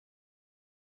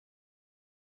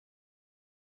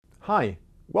Hi,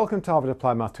 welcome to Harvard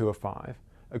Applied Math 205,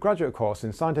 a graduate course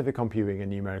in scientific computing and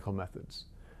numerical methods.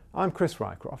 I'm Chris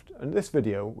Rycroft, and in this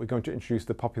video we're going to introduce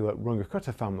the popular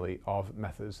Runge-Kutta family of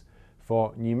methods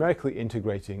for numerically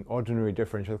integrating ordinary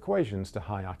differential equations to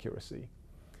high accuracy.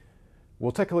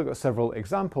 We'll take a look at several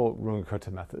example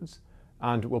Runge-Kutta methods,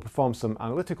 and we'll perform some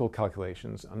analytical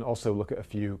calculations and also look at a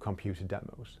few computer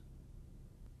demos.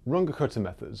 Runge-Kutta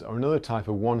methods are another type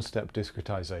of one-step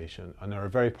discretization and are a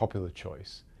very popular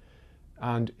choice.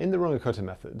 And in the Runge-Kutta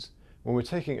methods, when we're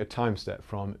taking a time step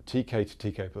from tk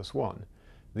to tk plus 1,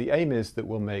 the aim is that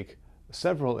we'll make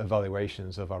several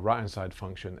evaluations of our right-hand side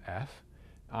function f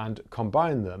and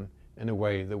combine them in a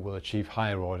way that will achieve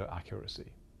higher order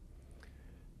accuracy.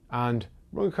 And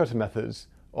Runge-Kutta methods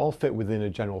all fit within a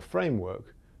general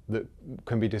framework that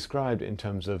can be described in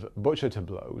terms of butcher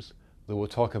tableaus that we'll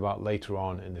talk about later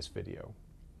on in this video.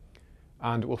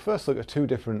 And we'll first look at two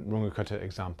different Runge-Kutta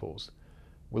examples.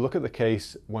 We'll look at the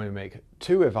case when we make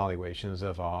two evaluations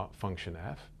of our function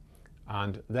f,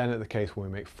 and then at the case when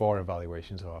we make four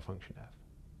evaluations of our function f.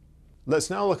 Let's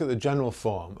now look at the general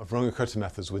form of Runge-Kutta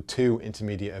methods with two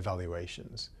intermediate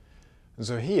evaluations. And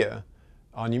so here,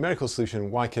 our numerical solution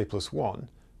yk plus 1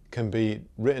 can be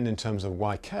written in terms of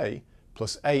yk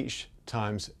plus h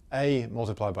times a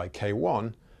multiplied by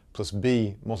k1 plus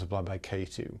b multiplied by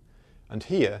k2. And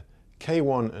here,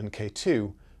 k1 and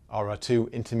k2 are our two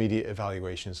intermediate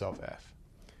evaluations of f.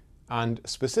 And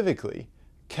specifically,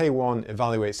 k1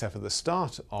 evaluates f at the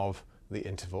start of the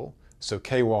interval, so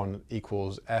k1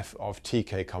 equals f of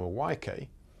tk comma yk,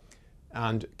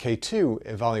 and k2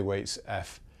 evaluates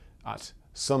f at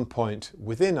some point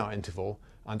within our interval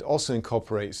and also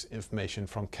incorporates information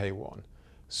from k1.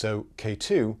 So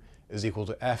k2 is equal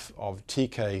to f of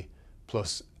tk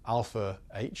plus alpha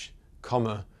h,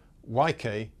 comma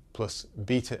yk plus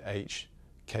beta h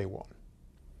k1.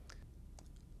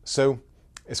 So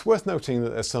it's worth noting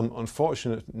that there's some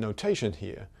unfortunate notation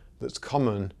here that's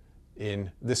common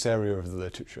in this area of the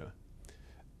literature.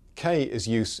 K is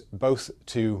used both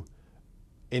to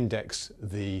index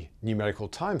the numerical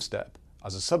time step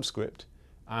as a subscript,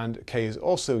 and K is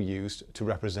also used to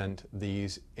represent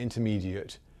these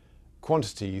intermediate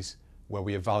quantities where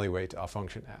we evaluate our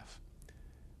function f.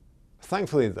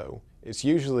 Thankfully though, it's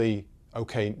usually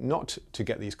okay not to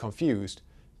get these confused,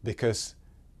 because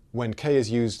when k is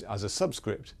used as a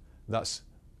subscript, that's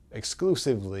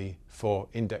exclusively for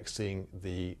indexing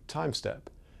the time step,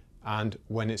 and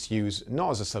when it's used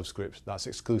not as a subscript, that's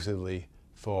exclusively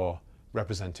for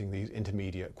representing these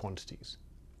intermediate quantities.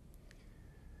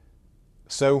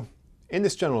 So in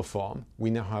this general form, we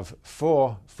now have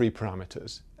four free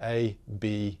parameters, a,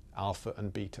 b, alpha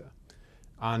and beta.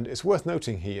 And it's worth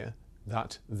noting here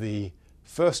that the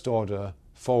first order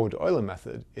forward Euler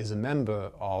method is a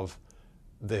member of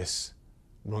this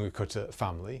Runge-Kutta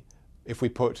family if we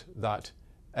put that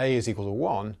a is equal to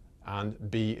 1 and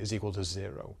b is equal to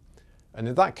 0. And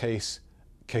in that case,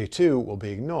 k2 will be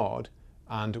ignored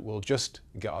and we'll just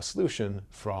get our solution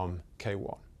from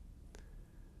k1.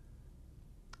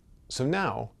 So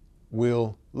now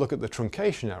we'll look at the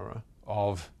truncation error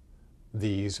of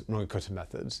these Runge-Kutta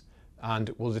methods,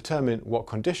 and we'll determine what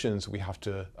conditions we have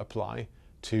to apply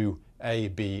to a,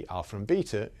 b, alpha and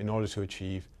beta in order to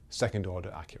achieve second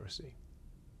order accuracy.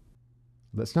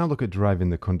 Let's now look at deriving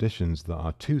the conditions that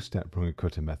our two-step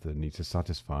Runge-Kutta method needs to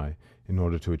satisfy in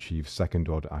order to achieve second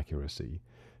order accuracy.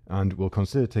 And we'll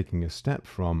consider taking a step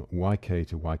from yk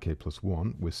to yk plus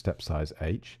 1 with step size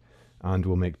h, and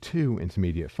we'll make two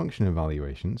intermediate function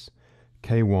evaluations,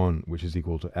 k1 which is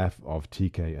equal to f of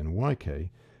tk and yk,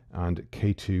 and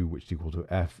k2 which is equal to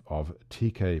f of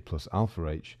tk plus alpha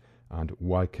h and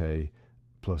yk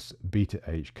plus beta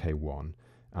h k1.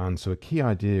 And so a key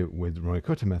idea with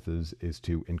Runge-Kutta methods is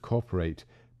to incorporate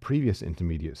previous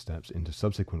intermediate steps into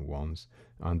subsequent ones,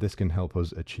 and this can help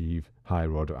us achieve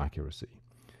higher order accuracy.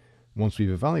 Once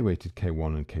we've evaluated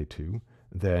k1 and k2,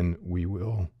 then we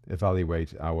will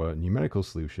evaluate our numerical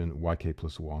solution yk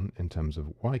plus 1 in terms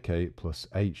of yk plus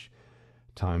h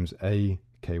times a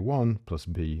k1 plus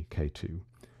b k2.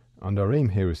 And our aim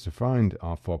here is to find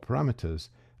our four parameters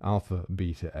alpha,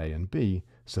 beta, a and b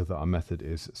so that our method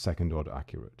is second order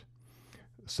accurate.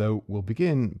 So we'll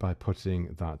begin by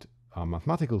putting that our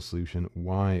mathematical solution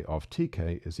y of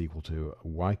tk is equal to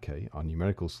yk, our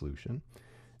numerical solution,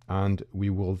 and we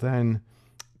will then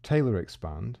Taylor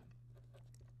expand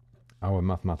our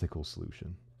mathematical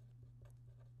solution.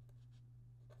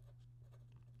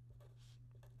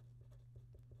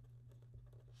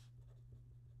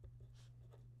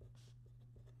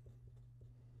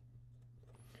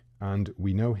 And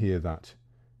we know here that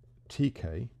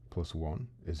tk plus 1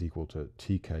 is equal to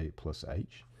tk plus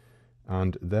h.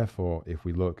 And therefore, if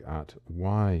we look at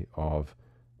y of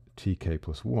tk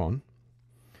plus 1,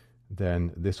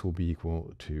 then this will be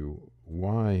equal to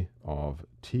y of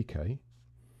tk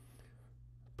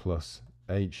plus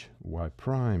hy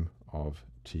prime of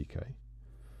tk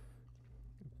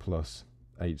plus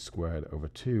h squared over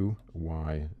 2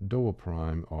 y double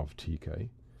prime of tk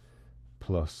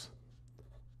plus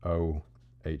o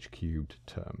h cubed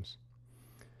terms.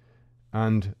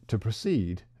 And to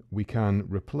proceed, we can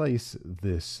replace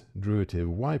this derivative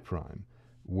y prime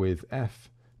with f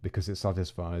because it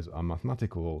satisfies our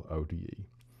mathematical ODE.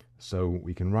 So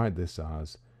we can write this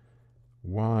as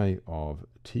y of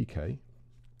tk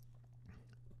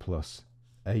plus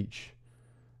h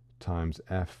times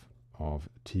f of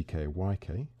tk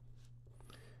yk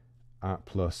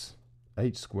plus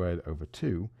h squared over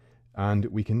 2. And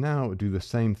we can now do the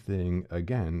same thing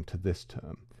again to this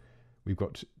term. We've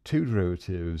got two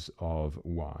derivatives of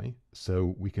y,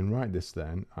 so we can write this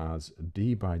then as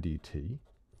d by dt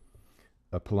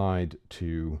applied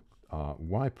to our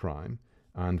y prime,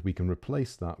 and we can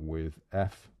replace that with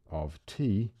f of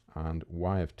t and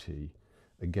y of t,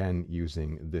 again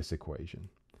using this equation.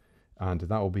 And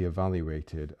that will be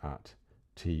evaluated at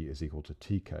t is equal to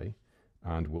tk,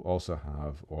 and we'll also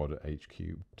have order h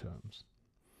cubed terms.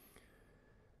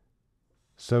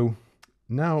 So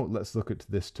now let's look at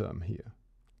this term here.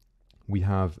 We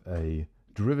have a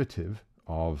derivative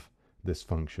of this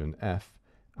function f,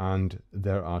 and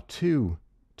there are two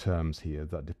terms here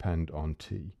that depend on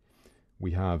t.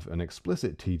 We have an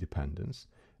explicit t dependence,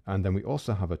 and then we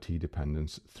also have a t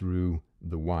dependence through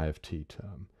the y of t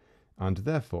term. And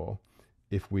therefore,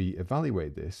 if we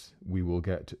evaluate this, we will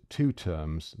get two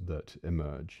terms that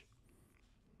emerge.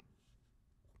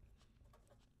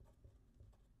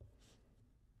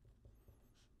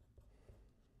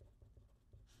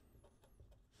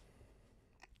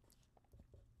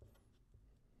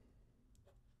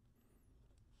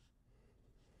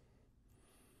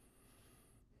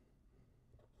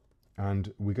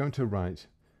 And we're going to write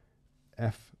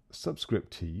f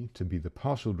subscript t to be the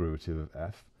partial derivative of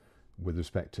f with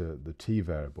respect to the t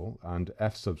variable, and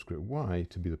f subscript y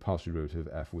to be the partial derivative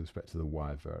of f with respect to the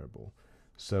y variable.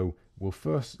 So we'll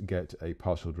first get a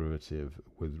partial derivative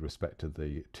with respect to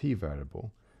the t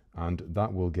variable, and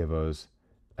that will give us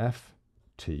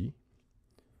ft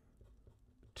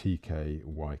tk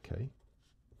yk,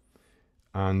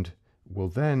 and we'll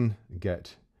then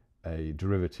get a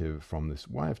derivative from this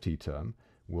y of t term.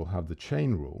 We'll have the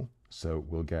chain rule, so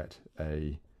we'll get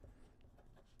a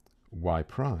y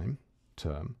prime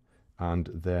term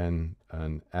and then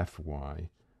an fy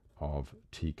of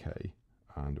tk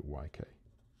and yk.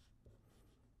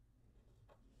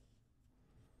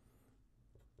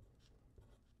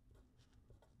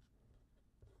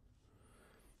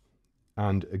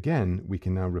 And again, we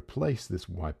can now replace this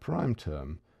y prime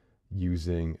term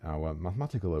using our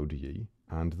mathematical ODE,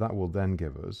 and that will then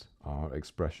give us our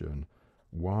expression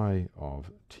y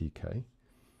of tk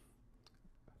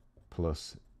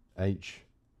plus h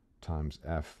times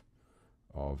f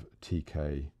of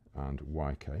tk and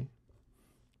yk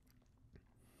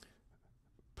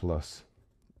plus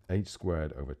h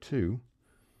squared over 2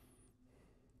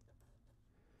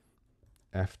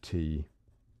 ft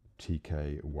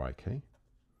tk yk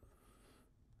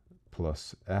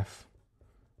plus f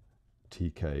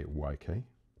tk yk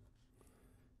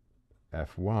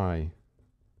fy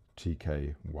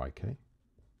tk yk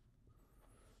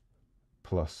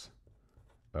plus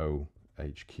o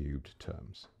h cubed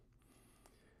terms.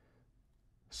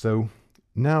 So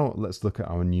now let's look at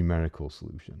our numerical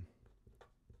solution.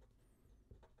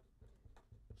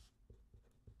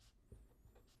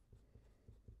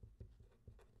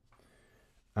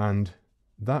 And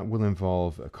that will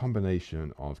involve a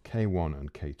combination of k1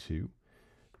 and k2.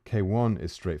 k1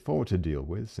 is straightforward to deal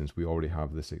with since we already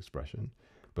have this expression,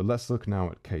 but let's look now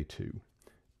at k2,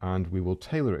 and we will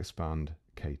Taylor expand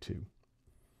k2.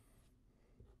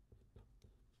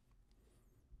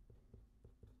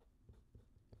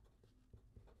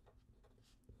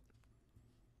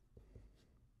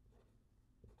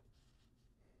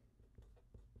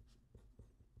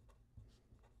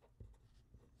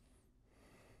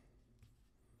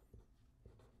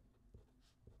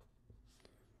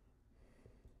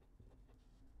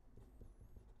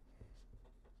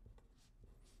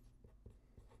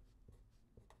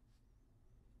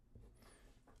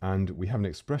 And we have an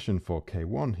expression for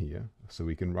k1 here, so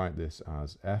we can write this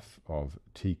as f of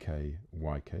tk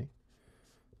yk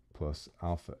plus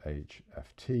alpha h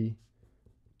ft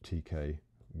tk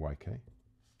yk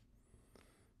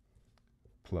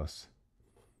plus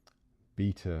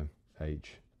beta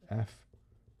h f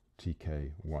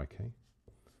tk yk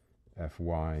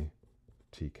Fy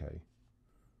tk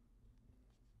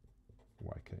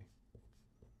yk.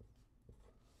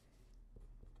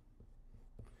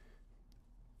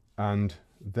 And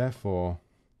therefore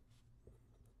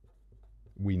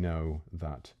we know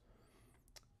that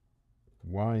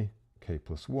yk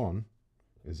plus 1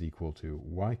 is equal to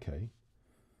yk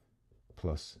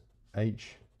plus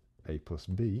h a plus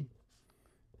b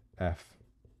f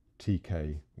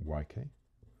tk yk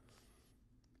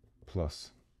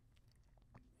plus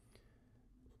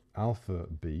alpha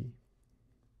b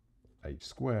h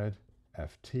squared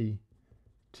ft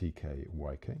tk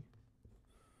yk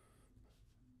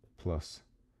plus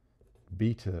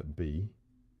beta b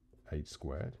h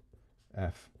squared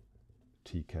f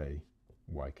tk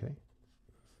yk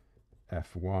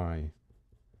fy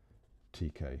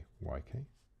tk yk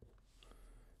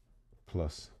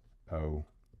plus o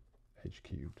h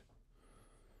cubed.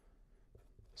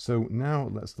 So now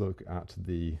let's look at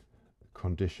the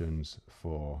conditions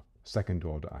for second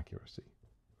order accuracy.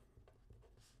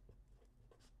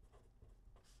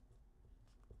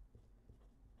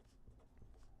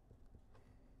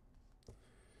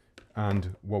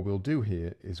 And what we'll do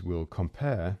here is we'll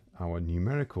compare our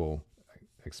numerical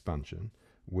expansion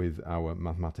with our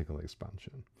mathematical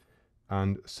expansion.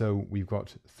 And so we've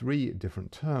got three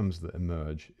different terms that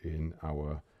emerge in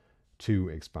our two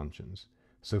expansions.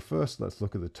 So first, let's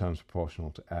look at the terms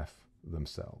proportional to f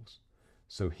themselves.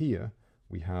 So here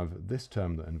we have this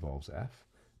term that involves f,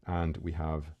 and we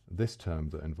have this term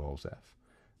that involves f.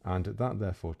 And that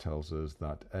therefore tells us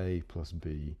that a plus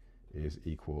b is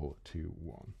equal to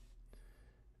 1.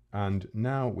 And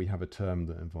now we have a term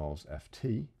that involves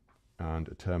ft and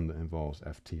a term that involves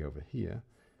ft over here,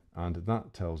 and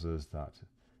that tells us that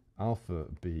alpha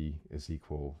b is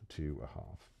equal to a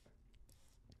half.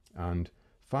 And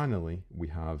finally, we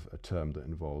have a term that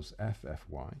involves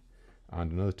ffy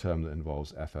and another term that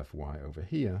involves ffy over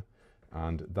here,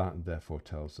 and that therefore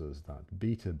tells us that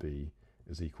beta b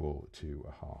is equal to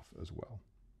a half as well.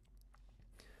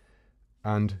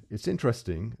 And it's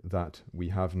interesting that we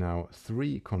have now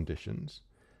three conditions,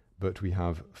 but we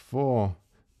have four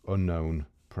unknown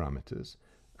parameters,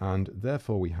 and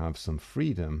therefore we have some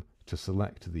freedom to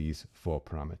select these four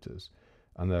parameters.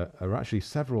 And there are actually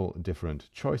several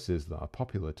different choices that are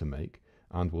popular to make,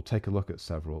 and we'll take a look at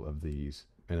several of these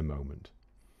in a moment.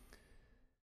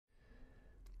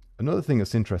 Another thing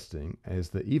that's interesting is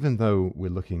that even though we're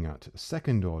looking at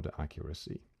second order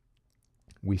accuracy,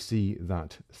 we see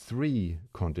that three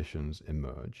conditions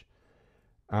emerge,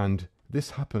 and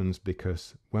this happens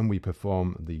because when we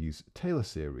perform these Taylor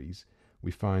series,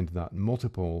 we find that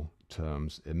multiple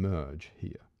terms emerge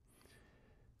here.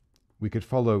 We could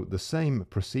follow the same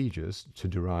procedures to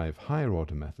derive higher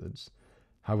order methods.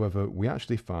 However, we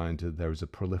actually find that there is a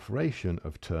proliferation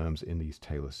of terms in these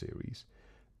Taylor series,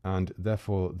 and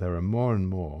therefore there are more and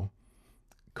more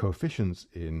coefficients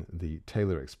in the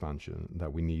Taylor expansion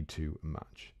that we need to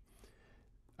match.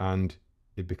 And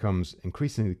it becomes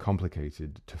increasingly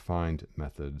complicated to find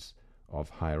methods of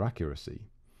higher accuracy.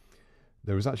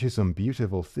 There is actually some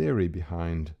beautiful theory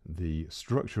behind the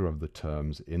structure of the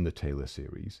terms in the Taylor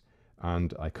series,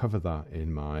 and I cover that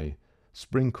in my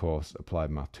spring course,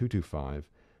 Applied Math 225,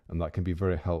 and that can be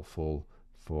very helpful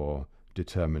for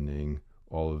determining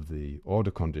all of the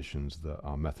order conditions that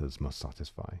our methods must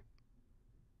satisfy.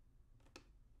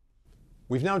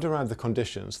 We've now derived the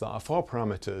conditions that our four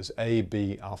parameters a,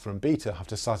 b, alpha and beta have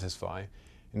to satisfy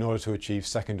in order to achieve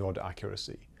second order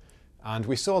accuracy. And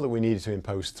we saw that we needed to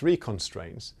impose three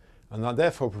constraints, and that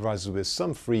therefore provides us with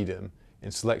some freedom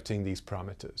in selecting these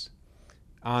parameters.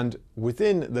 And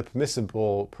within the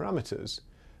permissible parameters,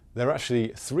 there are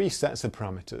actually three sets of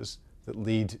parameters that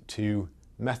lead to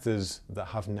methods that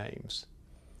have names.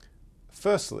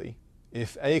 Firstly,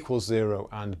 if a equals 0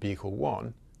 and b equal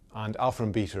 1, and alpha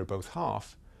and beta are both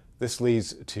half, this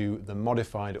leads to the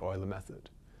modified Euler method.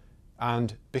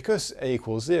 And because a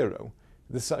equals 0,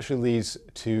 this actually leads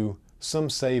to some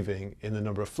saving in the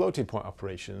number of floating point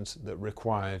operations that are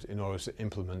required in order to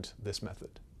implement this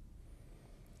method.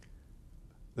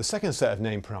 The second set of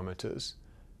name parameters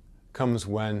comes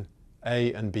when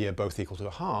a and b are both equal to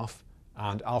a half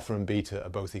and alpha and beta are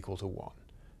both equal to 1.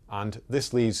 And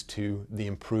this leads to the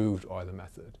improved Euler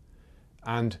method.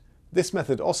 And this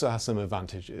method also has some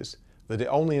advantages, that it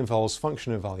only involves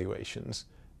function evaluations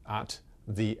at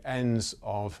the ends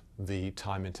of the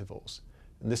time intervals.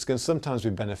 And this can sometimes be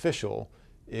beneficial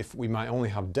if we might only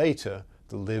have data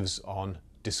that lives on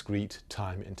discrete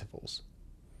time intervals.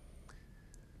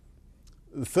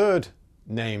 The third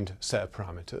named set of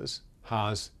parameters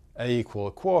has a equal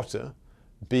a quarter,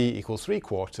 b equals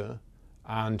 3/4,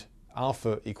 and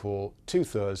alpha equal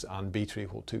 2/3 and beta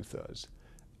equal 2/3.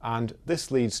 And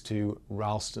this leads to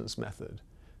Ralston's method.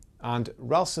 And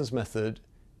Ralston's method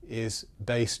is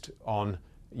based on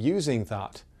using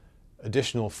that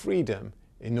additional freedom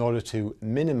in order to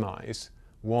minimize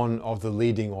one of the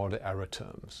leading order error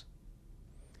terms.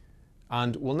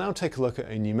 And we'll now take a look at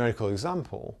a numerical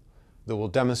example that will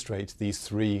demonstrate these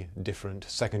three different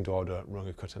second order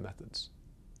Runge-Kutta methods.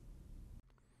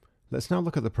 Let's now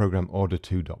look at the program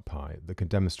order2.py that can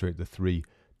demonstrate the three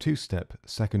two-step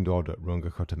second order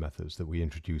Runge-Kutta methods that we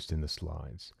introduced in the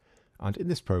slides. And in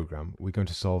this program, we're going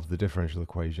to solve the differential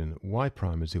equation y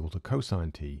prime is equal to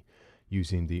cosine t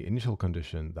using the initial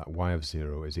condition that y of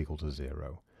 0 is equal to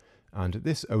 0. And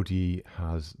this ODE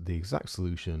has the exact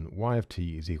solution y of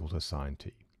t is equal to sine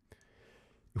t.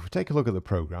 If we take a look at the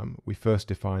program, we first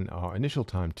define our initial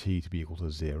time t to be equal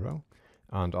to 0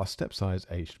 and our step size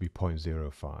h to be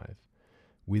 0.05.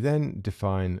 We then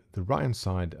define the right-hand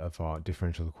side of our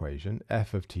differential equation,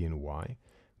 f of t and y,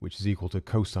 which is equal to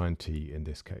cosine t in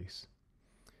this case.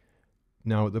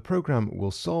 Now the program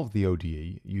will solve the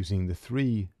ODE using the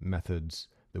three methods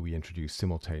that we introduced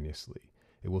simultaneously.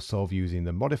 It will solve using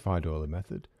the modified Euler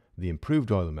method, the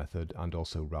improved Euler method, and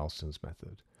also Ralston's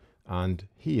method. And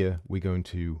here we're going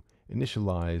to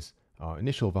initialize our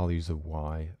initial values of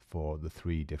y for the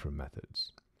three different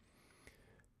methods.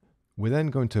 We're then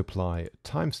going to apply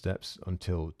time steps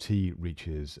until t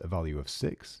reaches a value of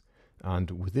 6,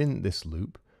 and within this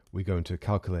loop we're going to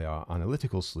calculate our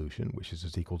analytical solution, which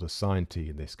is equal to sine t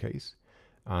in this case,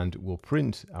 and we'll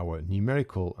print our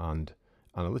numerical and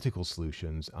analytical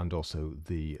solutions and also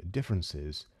the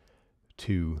differences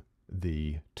to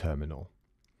the terminal.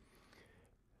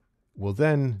 We'll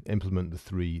then implement the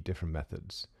three different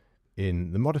methods.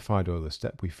 In the modified Euler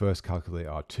step, we first calculate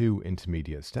our two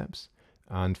intermediate steps,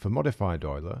 and for modified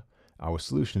Euler, our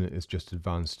solution is just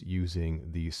advanced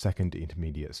using the second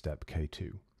intermediate step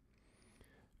k2.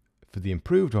 For the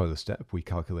improved Euler step, we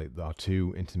calculate our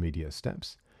two intermediate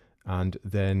steps, and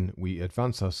then we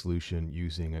advance our solution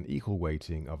using an equal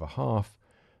weighting of 1/2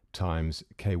 times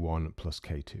k1 plus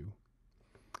k2.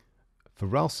 For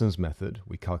Ralston's method,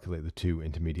 we calculate the two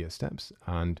intermediate steps,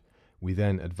 and we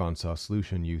then advance our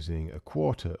solution using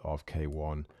 1/4 of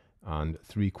k1 and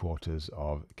 3/4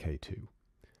 of k2.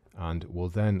 And we'll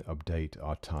then update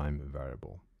our time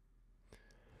variable.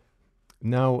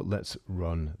 Now let's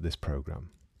run this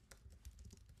program.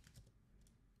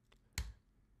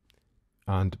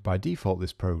 And by default,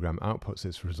 this program outputs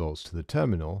its results to the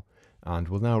terminal, and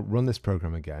we'll now run this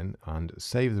program again and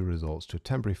save the results to a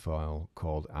temporary file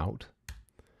called out.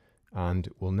 And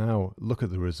we'll now look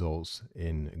at the results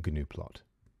in GNUplot.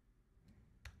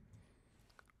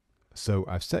 So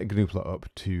I've set GNUplot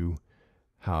up to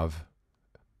have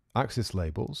axis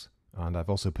labels, and I've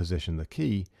also positioned the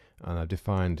key, and I've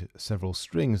defined several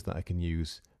strings that I can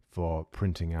use for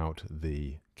printing out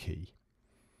the key.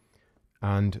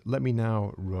 And let me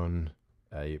now run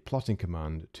a plotting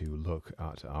command to look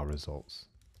at our results.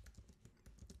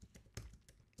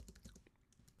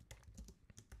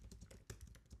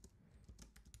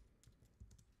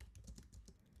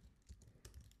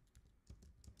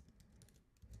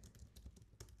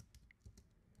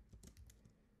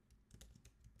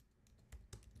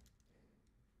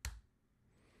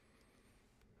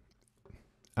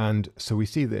 And so we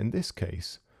see that in this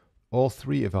case, all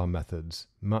three of our methods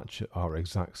match our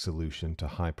exact solution to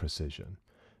high precision.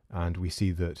 And we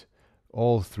see that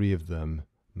all three of them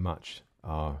match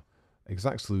our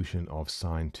exact solution of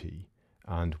sine t,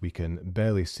 and we can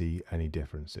barely see any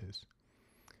differences.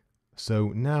 So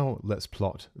now let's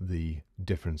plot the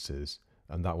differences,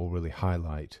 and that will really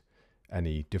highlight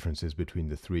any differences between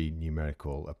the three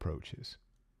numerical approaches.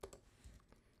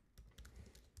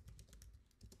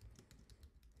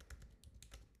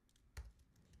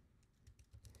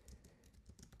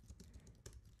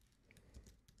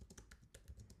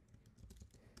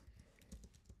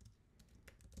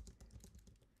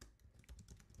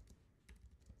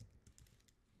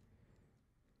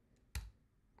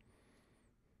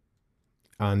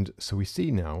 And so we see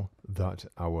now that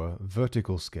our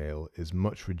vertical scale is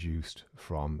much reduced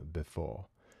from before,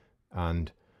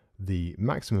 and the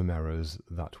maximum errors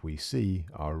that we see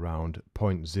are around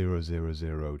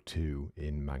 0.0002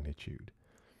 in magnitude.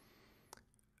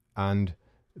 And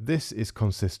this is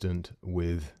consistent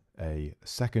with a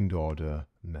second order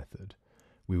method.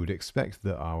 We would expect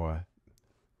that our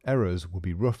errors will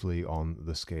be roughly on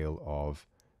the scale of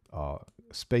our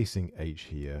spacing h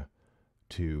here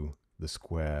to the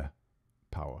square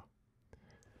power.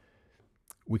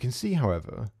 We can see,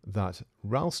 however, that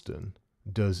Ralston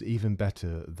does even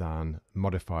better than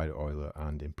modified Euler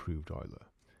and improved Euler.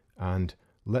 And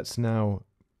let's now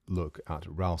look at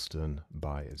Ralston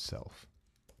by itself.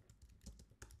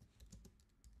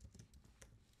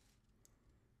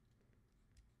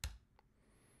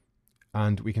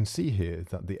 And we can see here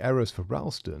that the errors for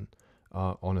Ralston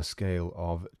are on a scale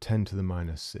of 10 to the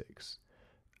minus 6.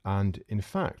 And in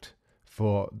fact,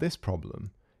 for this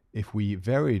problem, if we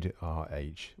varied our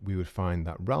h, we would find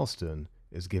that Ralston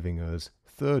is giving us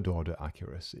third order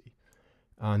accuracy.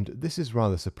 And this is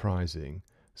rather surprising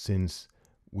since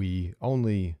we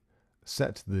only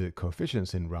set the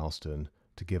coefficients in Ralston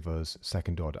to give us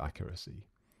second order accuracy.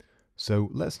 So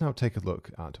let's now take a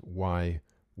look at why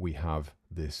we have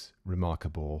this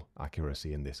remarkable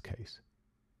accuracy in this case.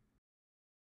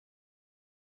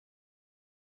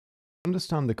 To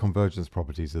understand the convergence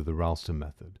properties of the Ralston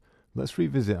method, let's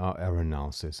revisit our error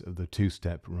analysis of the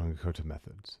two-step Runge-Kutta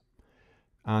methods.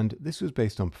 And this was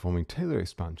based on performing Taylor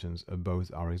expansions of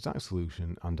both our exact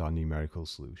solution and our numerical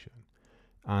solution.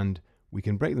 And we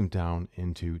can break them down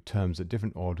into terms at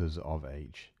different orders of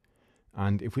h.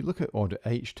 And if we look at order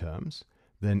h terms,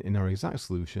 then in our exact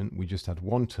solution we just had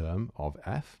one term of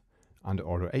f, and at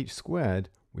order h squared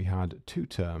we had two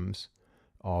terms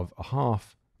of a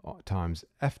half times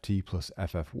ft plus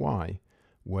ffy,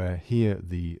 where here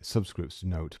the subscripts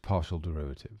denote partial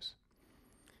derivatives.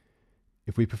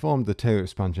 If we performed the Taylor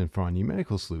expansion for our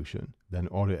numerical solution, then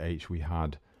order h we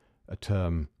had a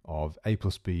term of a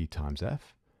plus b times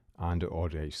f, and at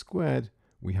order h squared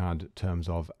we had terms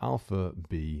of alpha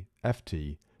b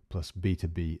ft plus beta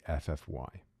b ffy.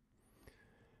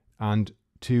 And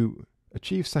to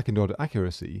achieve second order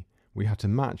accuracy, we had to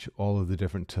match all of the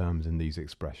different terms in these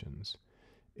expressions.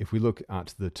 If we look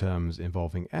at the terms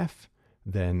involving f,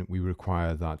 then we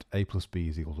require that a plus b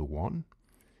is equal to 1.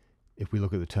 If we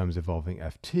look at the terms involving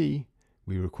ft,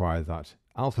 we require that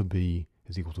alpha b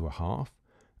is equal to a half.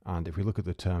 And if we look at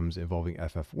the terms involving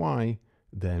ffy,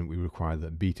 then we require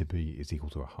that beta b is equal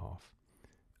to a half.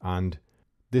 And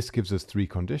this gives us three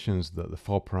conditions that the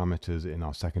four parameters in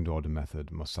our second order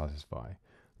method must satisfy,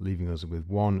 leaving us with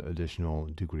one additional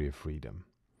degree of freedom.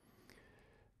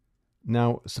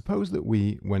 Now, suppose that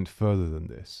we went further than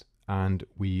this and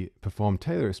we performed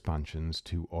Taylor expansions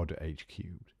to order h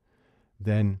cubed.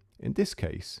 Then, in this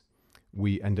case,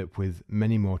 we end up with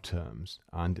many more terms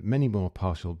and many more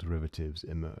partial derivatives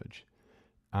emerge.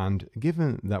 And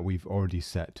given that we've already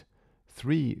set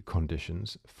three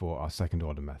conditions for our second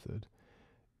order method,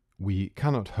 we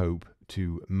cannot hope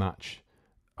to match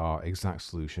our exact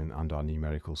solution and our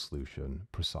numerical solution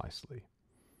precisely.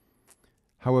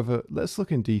 However, let's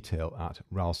look in detail at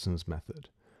Ralston's method.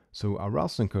 So our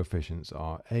Ralston coefficients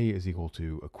are a is equal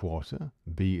to a quarter,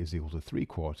 b is equal to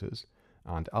 3/4,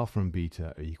 and alpha and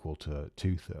beta are equal to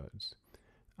 2/3.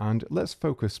 And let's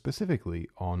focus specifically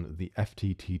on the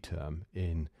FTT term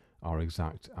in our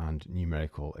exact and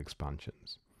numerical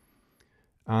expansions.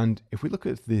 And if we look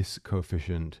at this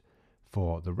coefficient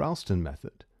for the Ralston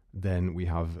method, then we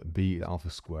have b alpha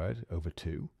squared over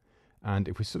 2. And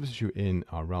if we substitute in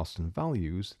our Ralston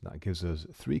values, that gives us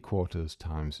 3/4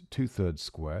 times 2/3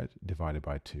 squared divided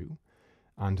by 2.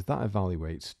 And that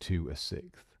evaluates to a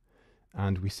sixth.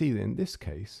 And we see that in this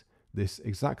case, this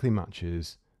exactly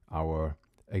matches our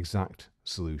exact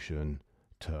solution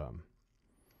term.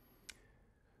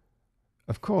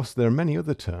 Of course, there are many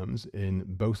other terms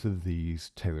in both of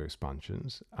these Taylor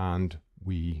expansions, and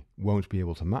we won't be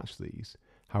able to match these.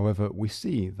 However, we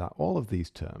see that all of these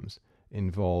terms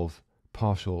involve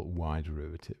partial y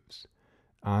derivatives.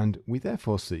 And we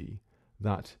therefore see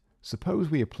that suppose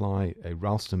we apply a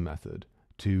Ralston method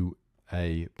to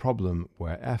a problem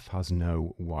where f has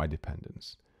no y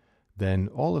dependence, then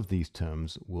all of these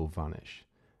terms will vanish.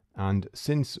 And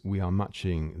since we are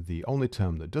matching the only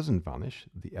term that doesn't vanish,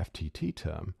 the FTT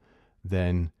term,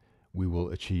 then we will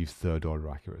achieve third order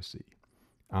accuracy.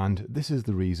 And this is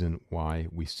the reason why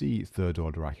we see third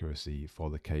order accuracy for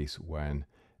the case when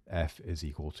f is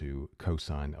equal to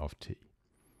cosine of t.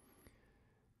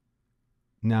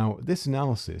 Now, this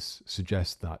analysis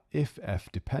suggests that if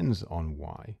f depends on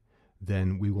y,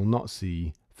 then we will not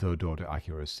see third order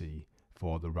accuracy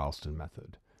for the Ralston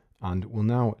method. And we'll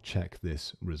now check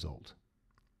this result.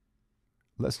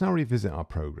 Let's now revisit our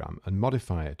program and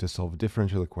modify it to solve a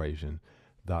differential equation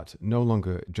that no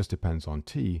longer just depends on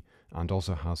t and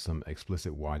also has some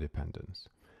explicit y dependence.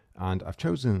 And I've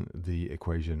chosen the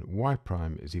equation y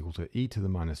prime is equal to e to the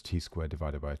minus t squared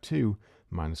divided by 2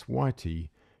 minus yt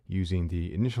using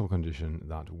the initial condition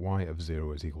that y of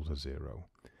 0 is equal to 0.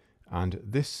 And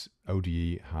this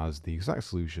ODE has the exact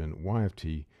solution y of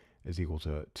t is equal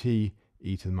to t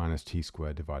e to the minus t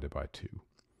squared divided by 2.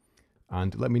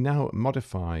 And let me now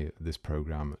modify this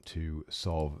program to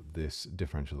solve this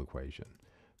differential equation.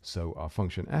 So our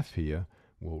function f here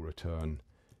will return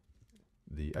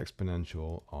the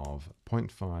exponential of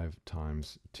 0.5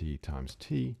 times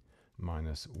t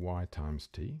minus y times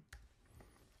t.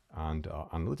 And our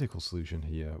analytical solution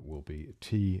here will be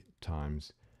t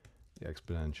times the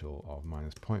exponential of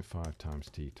minus 0.5 times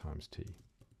t.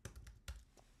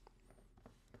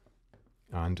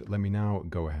 And let me now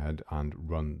go ahead and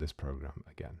run this program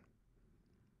again.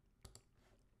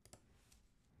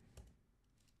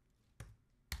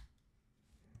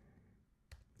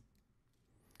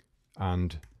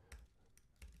 And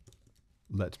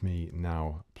let me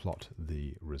now plot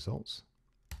the results.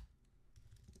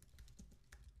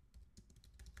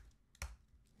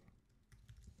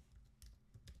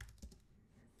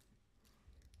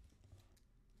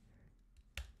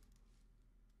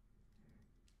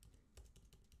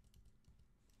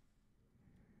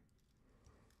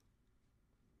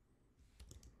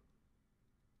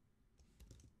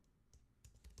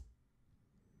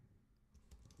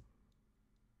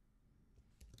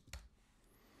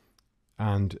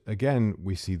 And again,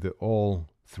 we see that all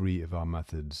three of our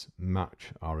methods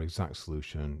match our exact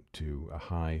solution to a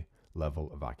high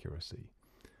level of accuracy.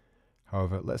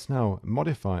 However, let's now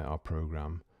modify our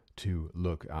program to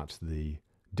look at the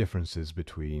differences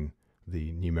between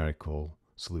the numerical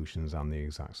solutions and the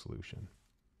exact solution.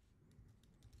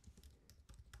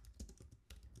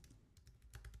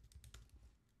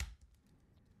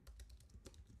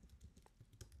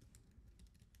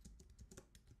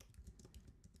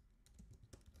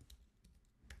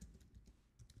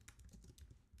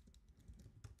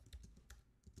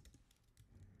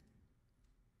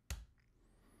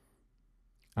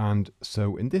 And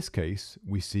so in this case,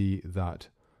 we see that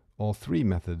all three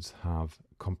methods have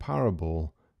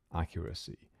comparable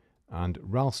accuracy, and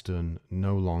Ralston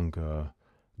no longer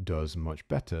does much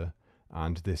better,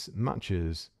 and this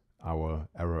matches our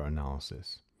error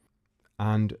analysis.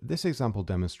 And this example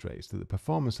demonstrates that the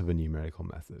performance of a numerical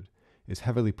method is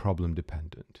heavily problem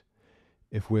dependent.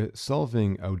 If we're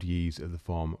solving ODEs of the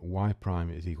form y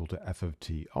prime is equal to f of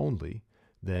t only,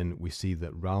 then we see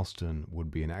that Ralston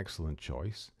would be an excellent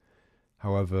choice.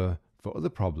 However, for other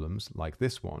problems, like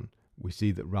this one, we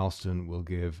see that Ralston will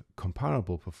give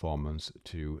comparable performance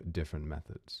to different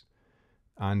methods.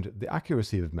 And the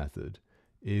accuracy of method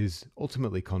is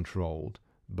ultimately controlled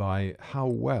by how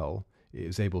well it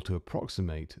is able to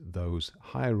approximate those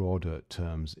higher order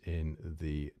terms in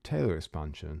the Taylor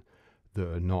expansion that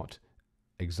are not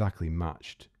exactly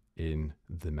matched in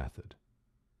the method.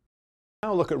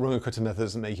 Now look at Runge-Kutta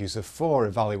methods that make use of 4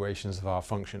 evaluations of our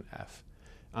function f.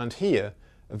 And here,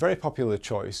 a very popular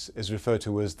choice is referred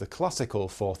to as the classical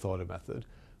fourth order method,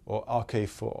 or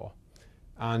RK4.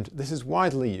 And this is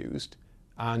widely used,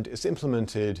 and it's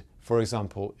implemented, for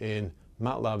example, in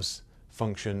MATLAB's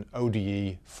function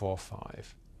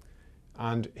ODE45.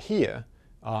 And here,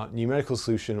 our numerical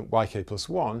solution yk plus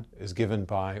 1 is given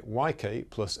by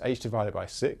yk plus h divided by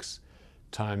 6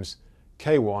 times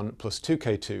k1 plus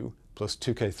 2k2 plus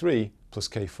 2k3 plus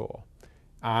k4.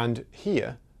 And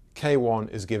here, k1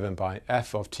 is given by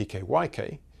f of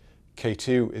tkyk,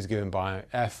 k2 is given by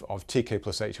f of tk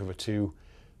plus h over 2,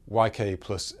 yk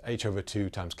plus h over 2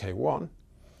 times k1,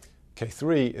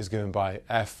 k3 is given by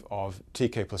f of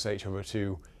tk plus h over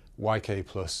 2, yk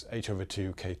plus h over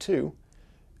 2 k2,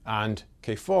 and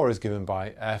k4 is given by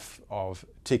f of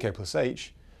tk plus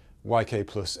h, yk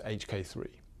plus hk3.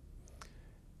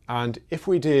 And if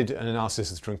we did an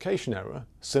analysis of truncation error,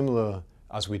 similar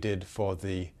as we did for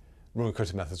the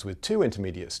Runge-Kutta methods with 2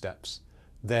 intermediate steps,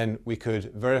 then we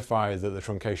could verify that the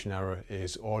truncation error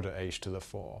is order h to the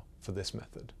 4 for this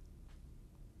method.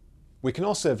 We can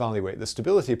also evaluate the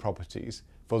stability properties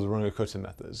for the Runge-Kutta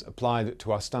methods applied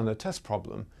to our standard test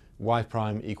problem y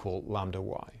prime equal lambda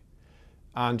y.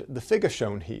 And the figure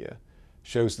shown here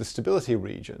shows the stability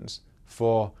regions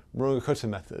for Runge-Kutta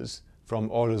methods from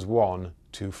orders 1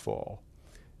 to 4.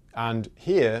 And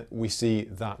here we see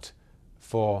that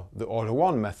for the order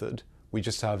 1 method, we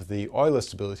just have the Euler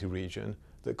stability region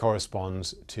that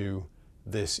corresponds to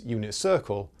this unit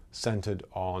circle centered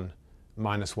on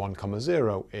 -1,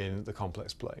 0 in the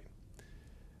complex plane.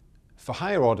 For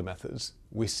higher order methods,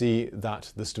 we see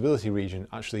that the stability region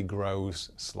actually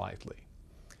grows slightly.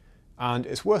 And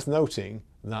it's worth noting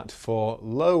that for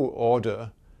low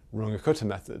order Runge-Kutta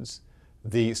methods,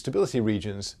 the stability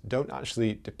regions don't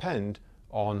actually depend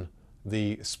on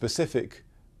the specific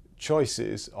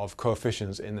choices of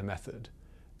coefficients in the method.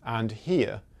 And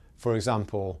here, for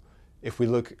example, if we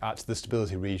look at the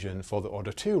stability region for the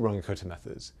order 2 Runge-Kutta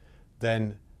methods,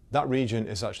 then that region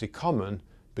is actually common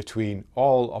between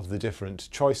all of the different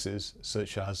choices,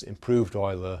 such as improved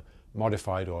Euler,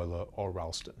 modified Euler, or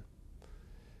Ralston.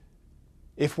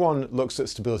 If one looks at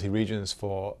stability regions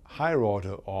for higher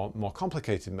order or more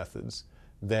complicated methods,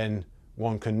 then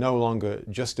one can no longer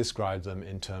just describe them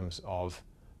in terms of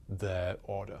their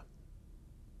order.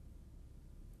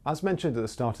 As mentioned at the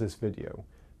start of this video,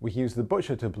 we use the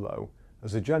butcher tableau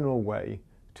as a general way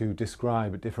to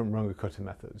describe different Runge-Kutta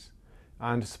methods.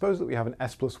 And suppose that we have an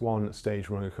S+1 stage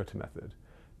Runge-Kutta method,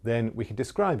 then we can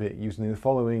describe it using the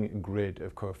following grid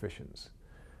of coefficients.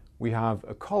 We have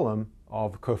a column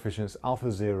of coefficients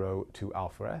alpha 0 to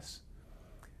alpha s.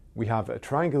 We have a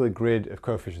triangular grid of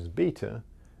coefficients beta,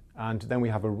 and then we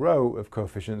have a row of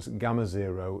coefficients gamma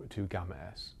 0 to gamma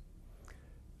s.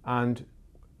 And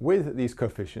with these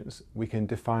coefficients, we can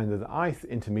define that the ith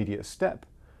intermediate step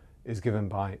is given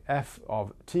by f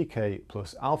of tk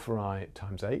plus alpha I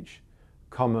times h,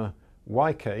 comma,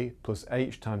 yk plus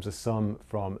h times the sum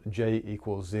from j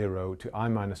equals 0 to I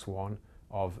minus 1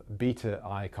 of beta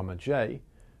I comma j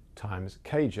times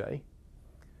kj.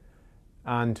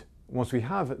 And once we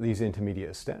have these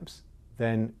intermediate steps,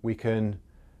 then we can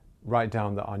write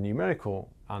down that our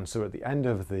numerical answer at the end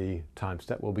of the time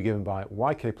step will be given by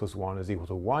yk plus 1 is equal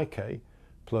to yk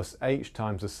plus h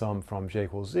times the sum from j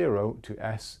equals 0 to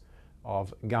s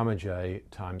of gamma j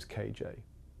times kj.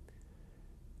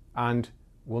 And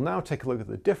we'll now take a look at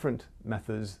the different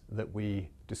methods that we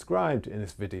described in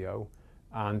this video,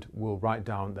 and we'll write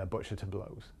down their butcher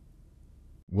tableaus.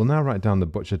 We'll now write down the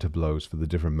butcher tableaus for the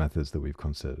different methods that we've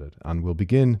considered, and we'll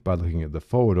begin by looking at the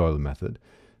forward Euler method,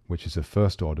 which is a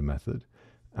first order method,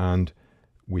 and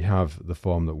we have the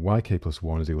form that yk plus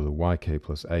 1 is equal to yk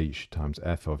plus h times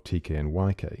f of tk and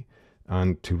yk.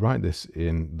 And to write this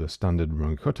in the standard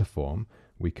Runge-Kutta form,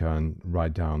 we can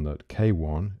write down that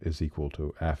k1 is equal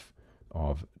to f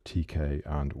of tk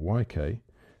and yk,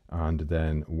 and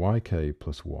then yk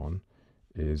plus 1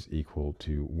 is equal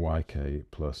to yk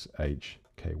plus h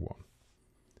k1.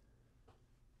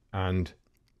 And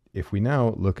if we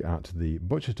now look at the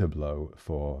butcher tableau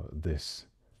for this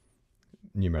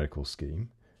numerical scheme,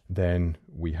 then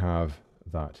we have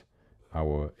that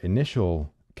our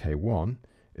initial k1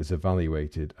 is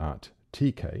evaluated at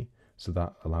tk, so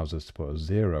that allows us to put a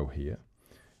 0 here,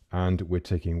 and we're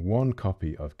taking one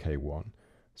copy of k1,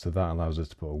 so that allows us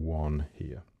to put a 1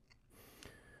 here.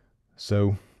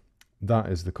 So that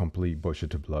is the complete butcher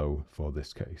tableau for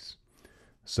this case.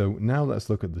 So now let's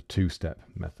look at the two-step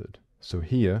method. So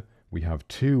here we have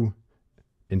two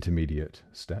intermediate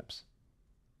steps,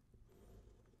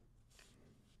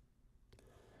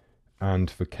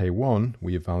 and for k1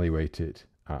 we evaluate it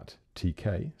at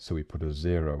tk, so we put a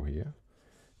 0 here.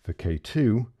 For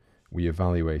k2 we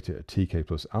evaluate it at tk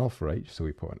plus alpha h, so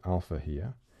we put an alpha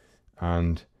here,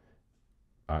 and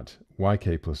at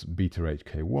yk plus beta h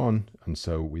k1, and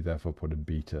so we therefore put a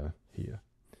beta here.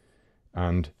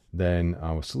 And then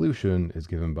our solution is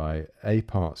given by a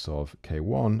parts of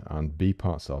k1 and b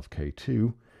parts of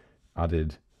k2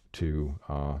 added to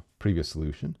our previous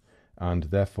solution, and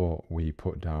therefore we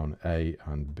put down a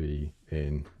and b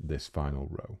in this final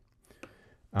row.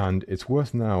 And it's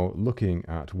worth now looking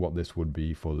at what this would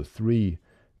be for the three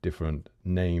different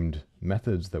named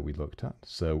methods that we looked at.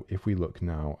 So if we look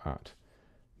now at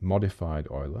modified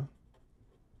Euler,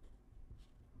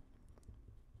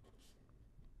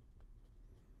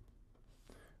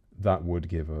 that would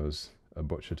give us a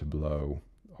butcher tableau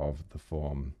of the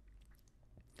form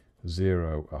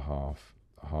 0, a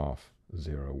half,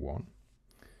 0, 1.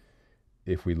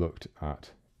 If we looked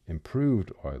at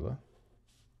improved Euler,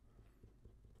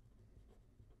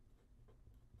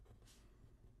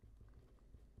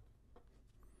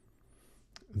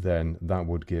 then that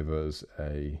would give us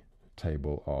a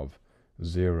table of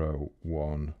 0,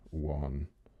 1, 1,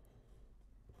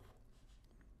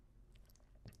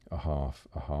 a half.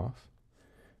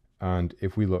 And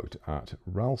if we looked at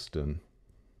Ralston,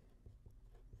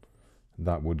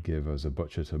 that would give us a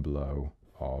butcher tableau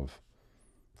of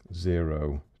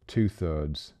 0,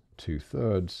 2/3,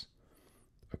 2/3,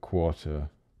 a quarter,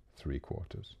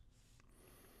 3/4.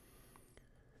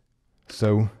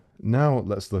 So now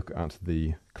let's look at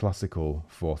the classical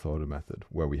fourth order method,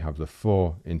 where we have the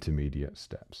four intermediate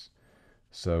steps.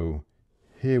 So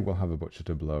here we'll have a butcher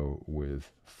tableau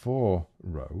with 4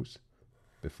 rows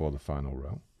before the final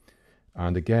row.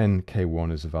 And again,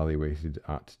 k1 is evaluated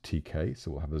at tk,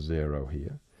 so we'll have a 0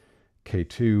 here.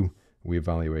 k2 we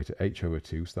evaluate at h over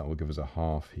 2, so that will give us a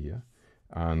half here.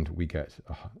 And we get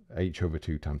h over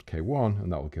 2 times k1,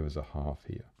 and that will give us a half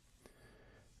here.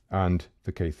 And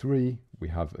for k3, we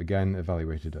have again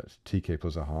evaluated at tk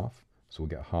plus a half, so we'll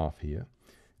get half here.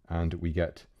 And we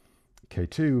get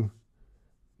k2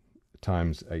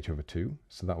 times h over 2,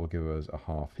 so that will give us a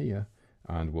half here,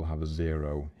 and we'll have a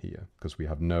 0 here, because we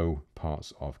have no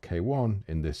parts of k1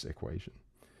 in this equation.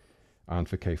 And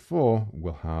for k4,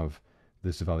 we'll have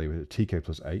this value tk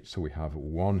plus h, so we have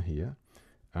 1 here,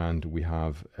 and we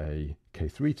have a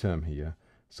k3 term here,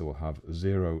 so we'll have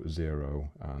 0, 0,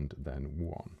 and then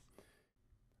 1.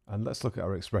 And let's look at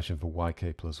our expression for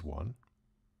yk plus 1.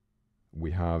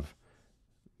 We have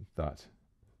that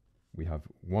we have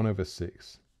 1 over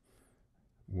 6,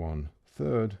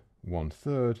 1/3,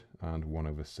 1/3, and 1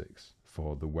 over 6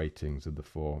 for the weightings of the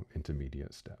 4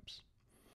 intermediate steps.